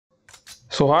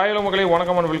So hi hello மக்களே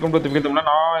வணக்கம் and welcome to திவ்யத்தம்னா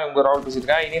நான் உங்க ராவல்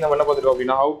பேசிட்டேன். இனி நம்ம என்ன பார்த்துட்டோம்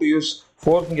அப்படின்னா how to use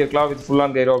 4 finger claw with full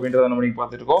on gyro அப்படின்றத நம்ம இன்னைக்கு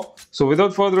பார்த்துட்டு இருக்கோம். So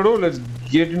without further ado let's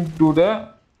get into the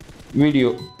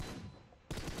video.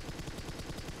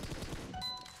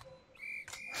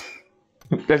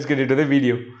 Let's get into the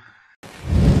video.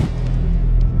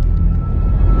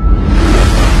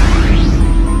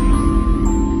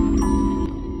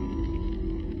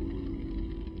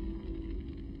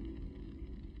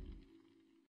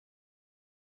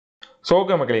 So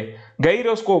okay மக்களே,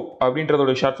 கைரோஸ்கோப்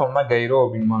அப்படின்றதோட ஷார்ட் ஃபார்ம் தான் கைரோ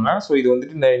அப்படிம்பாங்க. ஸோ இது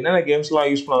வந்துட்டு இந்த என்னென்ன கேம்ஸ்லாம்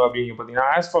யூஸ் பண்ணாங்க அப்படின்னு பார்த்தீங்கன்னா,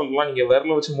 ஆஸ்ஃபால்ட்லாம் நீங்கள்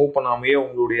விரல வச்சு மூவ் பண்ணாமையே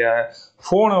உங்களுடைய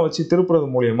ஃபோனை வச்சு திருப்புறது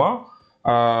மூலயமா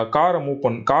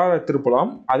காரை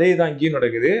திருப்பலாம். அதே தான் இங்கேயும்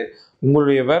நடக்குது.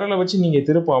 உங்களுடைய விரலை வச்சு நீங்கள்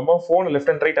திருப்பாமல் ஃபோனை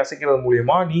லெஃப்ட் அண்ட் ரைட் அசைக்கிறது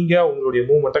மூலயமா நீங்கள் உங்களுடைய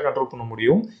மூவ்மெண்ட்டை கண்ட்ரோல் பண்ண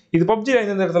முடியும். இது பப்ஜியில்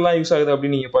எந்தெந்த இடத்துலாம் யூஸ் ஆகுது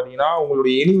அப்படின்னு நீங்கள் பார்த்தீங்கன்னா,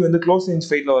 உங்களுடைய எனிமி வந்து க்ளோஸ் ரேஞ்ச்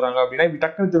ஃபைட்டில் வராங்க அப்படின்னா இப்படி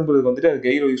டக்குன்னு திரும்புறதுக்கு வந்துட்டு அது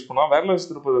கைரோ யூஸ் பண்ணலாம். விரல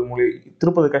வச்சு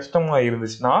திருப்பது கஷ்டமாக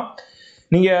இருந்துச்சுன்னா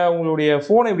நீங்கள் உங்களுடைய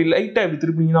ஃபோனை இப்படி லைட்டாக இப்படி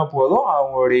திருப்பிங்கன்னா போதும்,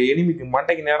 அவங்களுடைய எனிமிக்கு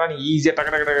மண்டைக்கு நேராக நீங்கள் ஈஸியாக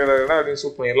டக்கு அப்படின்னு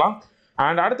சூட் பண்ணிடலாம்.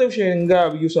 அண்ட் அடுத்த விஷயம் எங்கே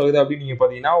யூஸ் ஆகுது அப்படின்னு நீங்கள்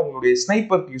பார்த்தீங்கன்னா, உங்களுடைய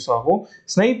ஸ்னைப்பருக்கு யூஸ் ஆகும்.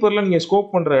 ஸ்னைப்பரில் நீங்கள்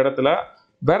ஸ்கோப் பண்ணுற இடத்துல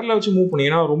விரல வச்சு மூவ்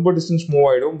பண்ணீங்கன்னா ரொம்ப டிஸ்டன்ஸ் மூவ்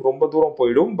ஆகிடும், ரொம்ப தூரம்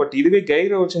போயிடும். பட் இதுவே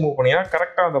கைரை வச்சு மூவ் பண்ணீங்கன்னா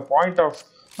கரெக்டாக அந்த பாயிண்ட் ஆஃப்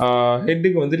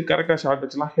ஹெட்டுக்கு வந்துட்டு கரெக்டாக ஷாட்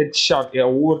அடிச்சிடலாம். ஹெட் ஷாட்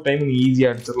ஒவ்வொரு டைமும் நீங்கள்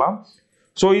ஈஸியாக அடிச்சிடலாம்.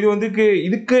 ஸோ இது வந்து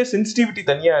இதுக்கு சென்சிட்டிவிட்டி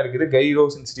தனியாக இருக்குது, கைரோ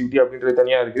சென்சிட்டிவிட்டி அப்படின்றது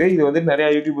தனியாக இருக்குது. இது வந்து நிறையா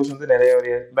யூடியூபர்ஸ் வந்து நிறைய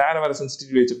வேறு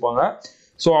சென்சிட்டிவிட்டி வச்சுருப்பாங்க.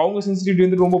 ஸோ அவங்க சென்சிட்டிவிட்டி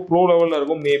வந்து ரொம்ப ப்ரோ லெவலில்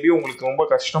இருக்கும். மேபி உங்களுக்கு ரொம்ப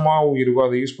கஷ்டமாகவும் இருக்கும்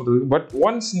அதை யூஸ் பண்ணுறதுக்கு. பட்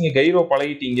ஒன்ஸ் நீங்கள் கைரோ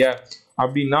பழகிட்டீங்க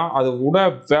அப்படின்னா அதை விட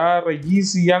வேற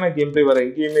ஈஸியான கேம் பிளே வேற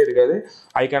எங்கேயுமே இருக்காது.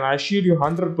 ஐ கேன் அஷ்யூர் யூ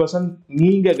 100%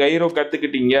 நீங்கள் கைரோ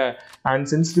கற்றுக்கிட்டீங்க அண்ட்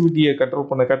சென்சிட்டிவிட்டியை கண்ட்ரோல்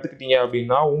பண்ண கற்றுக்கிட்டீங்க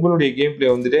அப்படின்னா உங்களுடைய கேம் பிளே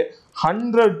வந்துட்டு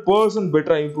 100%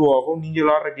 பெட்டராக இம்ப்ரூவ் ஆகும். நீங்கள்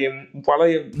விளையாடுற கேம்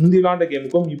முந்தி விளையாண்ட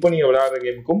கேமுக்கும் இப்போ நீங்கள் விளையாடுற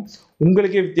கேமுக்கும்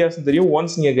உங்களுக்கே வித்தியாசம் தெரியும்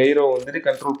ஒன்ஸ் நீங்கள் கைரோ வந்துட்டு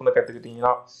கண்ட்ரோல் பண்ண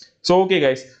கற்றுக்கிட்டீங்கன்னா. ஸோ ஓகே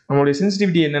கைஸ், நம்மளுடைய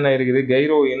சென்சிட்டிவிட்டி என்னென்ன இருக்குது,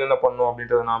 கைரோ என்னென்ன பண்ணும்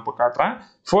அப்படின்றத நான் இப்போ காட்டுறேன்.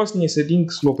 ஃபர்ஸ்ட் நீங்கள்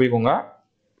செட்டிங்ஸில் போய்க்கோங்க.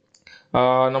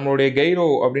 நம்மளுடைய கைரோ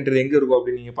அப்படின்றது எங்கே இருக்கும்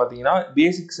அப்படின்னு நீங்கள் பார்த்தீங்கன்னா,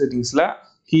 பேசிக் செட்டிங்ஸில்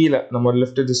கீழே நம்ம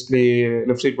லெஃப்ட்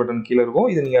சைட் பட்டன் கீழே இருக்கும்.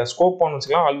 இது நீங்கள் ஸ்கோப் ஆன்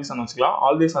வச்சுக்கலாம், ஆல்வேஸ் ஆன் வச்சுக்கலாம்.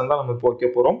 ஆல்வேஸ் ஆன் தான் நம்ம இப்போ வைக்க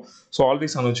போகிறோம். ஸோ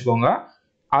ஆல்வேஸ் ஆன் வச்சுக்கோங்க.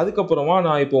 அதுக்கப்புறமா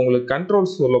நான் இப்போ உங்களுக்கு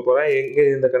கண்ட்ரோல்ஸ் சொல்ல போகிறேன்,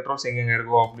 இந்த கண்ட்ரோல்ஸ் எங்கெங்கே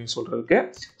இருக்கும் அப்படின்னு சொல்கிறதுக்கு.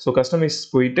 ஸோ கஸ்டமைஸ்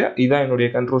போயிட்டு இதான் என்னுடைய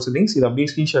கண்ட்ரோல் செட்டிங்ஸ். இதை அப்படியே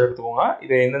ஸ்க்ரீன்ஷாட் எடுத்துக்கோங்க.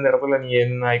 இதை எந்தெந்த இடத்துல நீங்கள்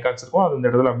என்ன ஐகான்ஸ் இருக்கோ அந்த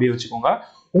இடத்துல அப்படியே வச்சுக்கோங்க.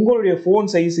 உங்களுடைய ஃபோன்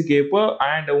சைஸுக்கு ஏற்ப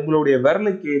அண்ட் உங்களுடைய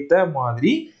விரலுக்கு ஏற்ற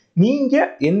மாதிரி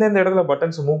நீங்கள் எந்தெந்த இடத்துல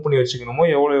பட்டன்ஸ் மூவ் பண்ணி வச்சுக்கணுமோ,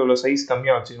 எவ்வளோ சைஸ்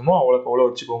கம்மியாக வச்சுக்கணுமோ அவ்வளோ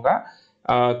வச்சுக்கோங்க.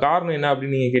 காரணம் என்ன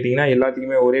அப்படின்னு நீங்கள் கேட்டிங்கன்னா,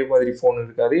 எல்லாத்துக்குமே ஒரே மாதிரி ஃபோன்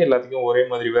இருக்காது, எல்லாத்துக்கும் ஒரே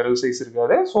மாதிரி விரல் சைஸ்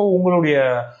இருக்காது. ஸோ உங்களுடைய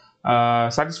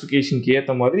சாட்டிஸ்ஃபிகேஷனுக்கு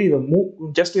ஏற்ற மாதிரி இதை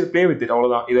ஜஸ்ட் இதை ப்ளே வித் இட்,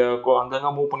 அவ்வளோதான். இதை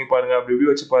அங்கங்கே மூவ் பண்ணி பாருங்கள், அப்படி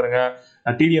இப்படி வச்சு பாருங்கள்,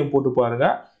 டிடிஎம் போட்டு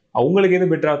பாருங்கள். அவங்களுக்கு எது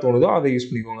பெட்டராக தோணுதோ அதை யூஸ்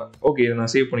பண்ணிக்கோங்க. ஓகே, இதை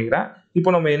நான் சேவ் பண்ணிக்கிறேன். இப்போ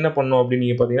நம்ம என்ன பண்ணோம் அப்படின்னு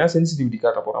நீங்கள் பார்த்தீங்கன்னா, சென்சிட்டிவிட்டி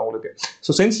காட்ட போகிறோம் உங்களுக்கு.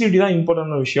 ஸோ சென்சிட்டிவிட்டி தான்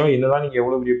இம்பார்ட்டன்ட் விஷயம். என்னதான் நீங்கள்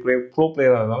எவ்வளோ பெரிய ப்ரோ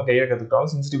பிளேயராக இருந்தாலும் கையில்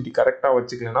கற்றுக்கிட்டாலும் சென்சிட்டிவிட்டி கரெக்டாக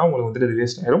வச்சுக்கலன்னா உங்களுக்கு வந்துட்டு அது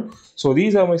வேஸ்ட் ஆயிடும். So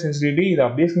these are my sensitivity. இதை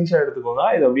அப்படியே ஸ்க்ரீன்ஷாட் எடுத்துக்கோங்க,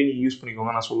 இதை அப்படியே நீங்கள் யூஸ்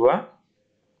பண்ணிக்கோங்க நான் சொல்லுவேன்.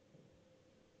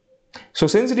 ஸோ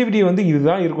சென்சிட்டிவிட்டி வந்து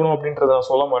இதுதான் இருக்கணும் அப்படின்றத நான்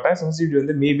சொல்ல மாட்டேன். சென்சிட்டிவிட்டி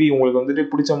வந்து மேபி உங்களுக்கு வந்துட்டு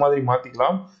பிடிச்ச மாதிரி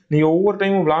மாற்றிக்கலாம். நீங்கள் ஒவ்வொரு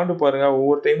டைமும் விளாண்டு பாருங்கள்,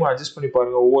 ஒவ்வொரு டைமும் அட்ஜஸ்ட் பண்ணி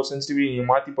பாருங்கள், ஒவ்வொரு சென்சிட்டிவிட்டி நீங்கள்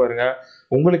மாற்றி பாருங்கள்.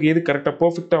 உங்களுக்கு எது கரெக்டாக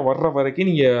பர்ஃபெக்டாக வர்ற வரைக்கும்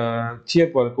நீங்கள்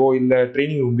சியர் பார்க்கோ இல்லை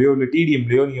ட்ரைனிங் ரூம்லையோ இல்லை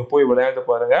டிடிஎம்லையோ நீங்கள் போய் விளையாண்டு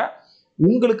பாருங்கள்.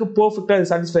 உங்களுக்கு பர்ஃபெக்டாக இது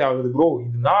சாட்டிஸ்ஃபை ஆகுது, ப்ரோ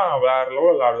இதுதான் வேற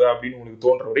லெவலில் விளாடுவேன் அப்படின்னு உங்களுக்கு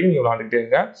தோன்ற வரைக்கும் நீங்கள் விளாண்டுக்கிட்டே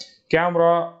இருங்க.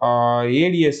 கேமரா,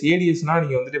 ஏடிஎஸ்னா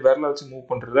நீங்கள் வந்துட்டு விரல வச்சு மூவ்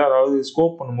பண்ணுறது, அதாவது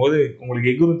ஸ்கோப் பண்ணும்போது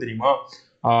உங்களுக்கு எகுரும் தெரியுமா,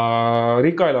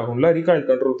 ரீகாயில் ஆகும்ல, ரீகாயில்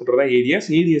கண்ட்ரோல் பண்ணுறதா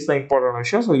ஏடிஎஸ் தான் இம்பார்ட்டன்ட்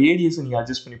விஷயம். ஸோ ஏடிஎஸ் நீங்கள்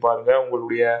அட்ஜஸ்ட் பண்ணி பாருங்கள்,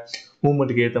 உங்களுடைய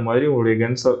மூவ்மெண்ட்டுக்கு ஏற்ற மாதிரி, உங்களுடைய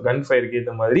கன் ஃபயருக்கு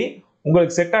ஏற்ற மாதிரி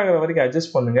உங்களுக்கு செட் ஆகிற வரைக்கும்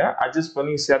அட்ஜஸ்ட் பண்ணுங்கள். அட்ஜஸ்ட்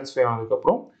பண்ணி சாட்டிஸ்ஃபை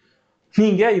ஆனதுக்கப்புறம்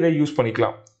நீங்கள் இதை யூஸ்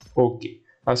பண்ணிக்கலாம். ஓகே,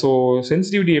 ஸோ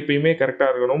சென்சிட்டிவிட்டி எப்பயுமே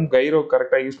கரெக்டாக இருக்கணும். கைரோ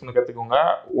கரெக்டாக யூஸ் பண்ண கற்றுக்கோங்க.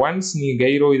 ஒன்ஸ் நீங்கள்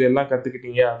கைரோ இதெல்லாம்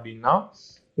கற்றுக்கிட்டீங்க அப்படின்னா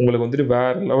உங்களுக்கு வந்துட்டு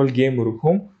வேறு லெவல் கேம்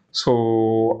இருக்கும். ஸோ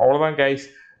அவ்வளோதான் கைஸ்.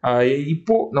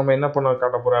 இப்போ நம்ம என்ன பண்ண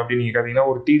காட்ட போகிறோம் அப்படின்னு நீங்கள் பார்த்தீங்கன்னா,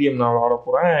 ஒரு டிடிஎம் நான் விளாட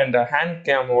போகிறேன். அண்ட் ஹேண்ட்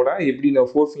கேமோட எப்படி நான்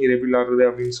 4 ஃபிங்கர் எப்படி விளாடுறது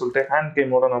அப்படின்னு சொல்லிட்டு ஹேண்ட்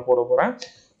கேமோட நான் போட போகிறேன்.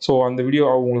 ஸோ அந்த வீடியோ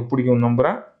உங்களுக்கு பிடிக்கும்னு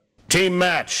நம்புகிறேன். Team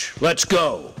match, let's go.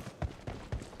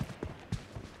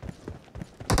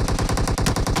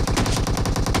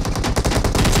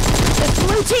 The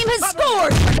blue team has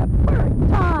scored for the first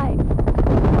time.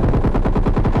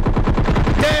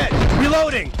 Dead,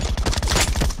 reloading.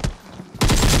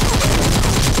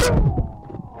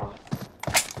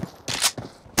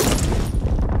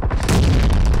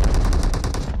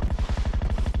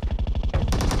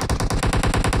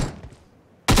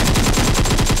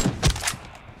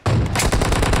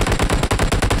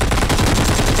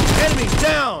 Enemy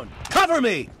down. Cover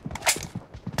me.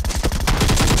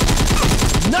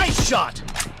 Nice shot!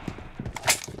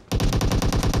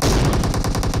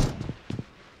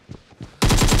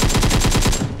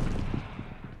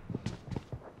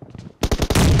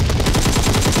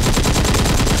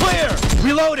 Clear!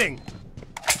 Reloading!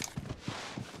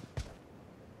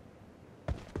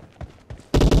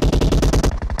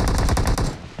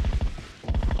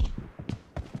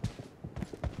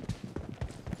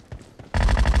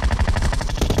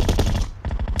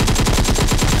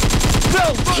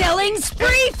 Killing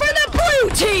spree for the blue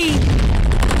team!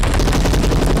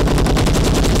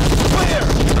 Clear!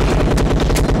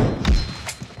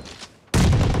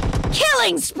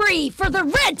 Killing spree for the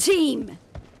red team!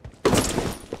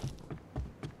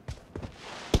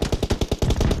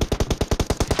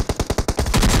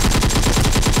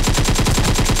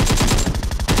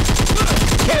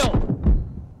 Kill!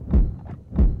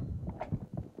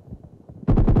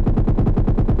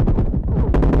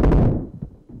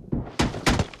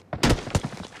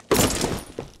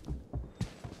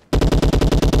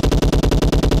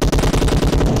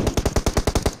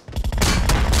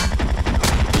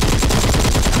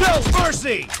 No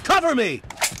mercy! Cover me!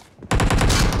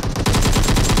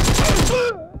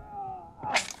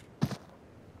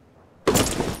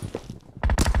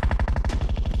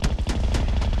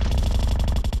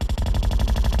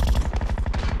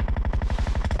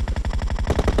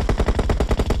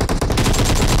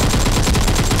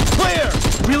 Clear!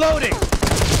 Reloading!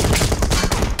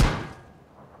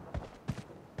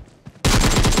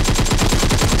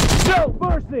 No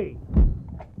mercy!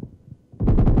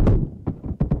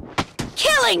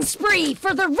 Killing spree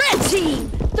for the red team!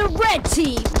 The red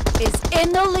team is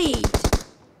in the lead!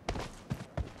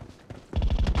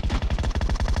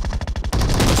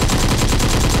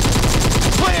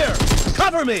 Clear!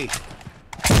 Cover me!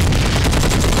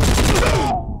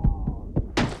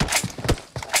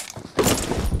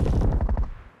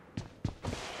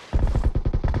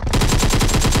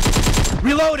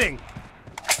 Reloading!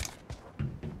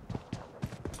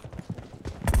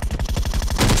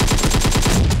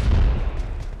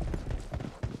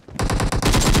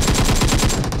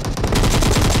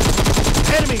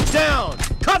 Enemy down!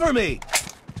 Cover me!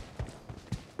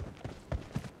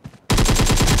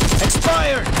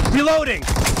 Expired! Reloading!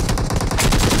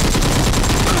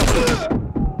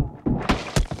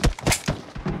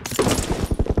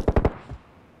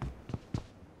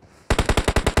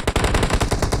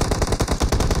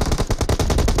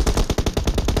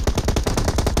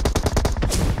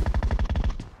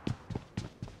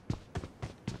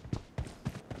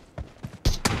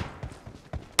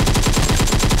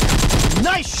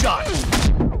 Nice shot!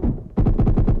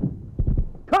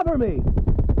 Cover me!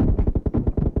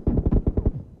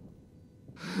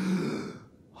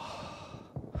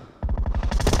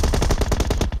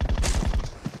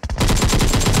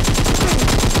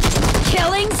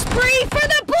 Killing spree for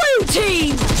the blue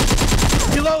team!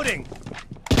 Reloading!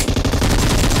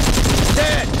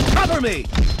 Dead! Cover me!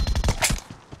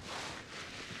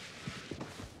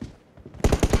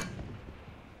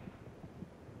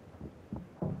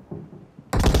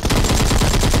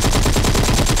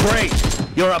 Great!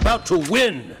 You're about to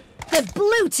win! The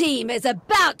blue team is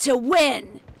about to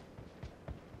win!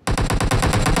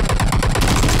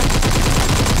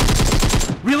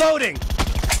 Reloading!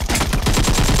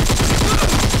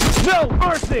 No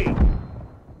mercy!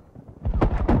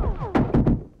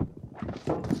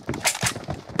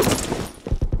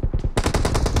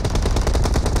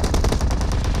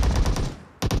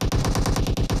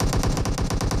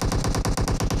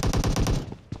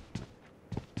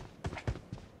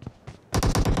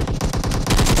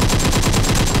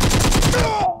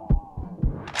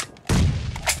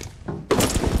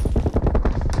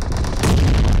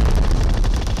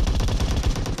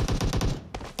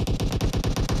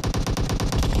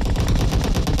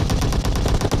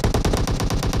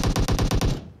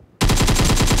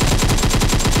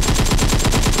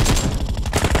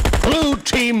 Blue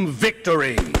team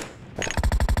victory!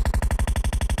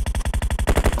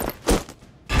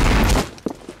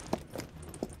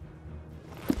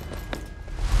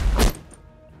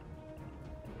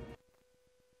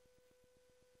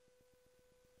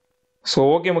 So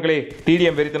okay மக்களே,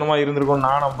 TDM வெறித்தனமாக இருந்திருக்கும்னு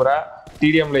நான் நம்புகிறேன்.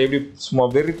 டிடிஎம்ல எப்படி சும்மா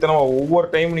வெறித்தனமாக ஒவ்வொரு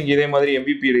time நீங்கள் இதே மாதிரி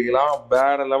MVP எடுக்கலாம்.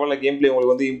 வேறு லெவலில் கேம் பிளே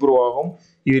உங்களுக்கு வந்து இம்ப்ரூவ் ஆகும்.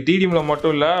 இது டிடிஎம்ல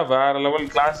மட்டும் இல்லை, வேறு லெவல்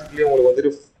கிளாசிக்லேயும் உங்களுக்கு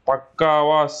வந்துட்டு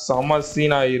பக்காவாக செம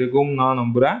சீனாக இருக்கும் நான்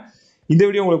நம்புகிறேன். இந்த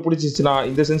வீடியோ உங்களுக்கு பிடிச்சிச்சுன்னா,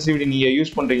 இந்த சென்சிட்டிவிட்டி நீங்கள்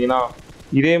யூஸ் பண்ணுறீங்கன்னா,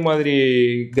 இதே மாதிரி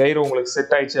கைரோ உங்களுக்கு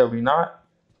செட் ஆயிடுச்சு அப்படின்னா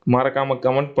மறக்காமல்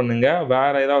கமெண்ட் பண்ணுங்கள்.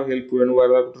 வேறு ஏதாவது ஹெல்ப் வேணும்,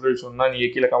 வேறு ஏதாவது டுட்டோரியல் சொன்னால்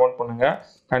நீங்கள் கீழே கமெண்ட் பண்ணுங்கள்.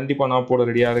 கண்டிப்பாக நான் போட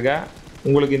ரெடியாக இருக்கேன்.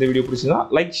 உங்களுக்கு இந்த வீடியோ பிடிச்சிருந்தா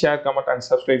like, share, comment and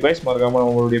subscribe guys. மறக்காமல்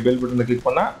உங்களுடைய பெல் பட்டனை கிளிக்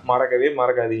பண்ண மறக்கவே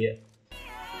மறக்காதீங்க.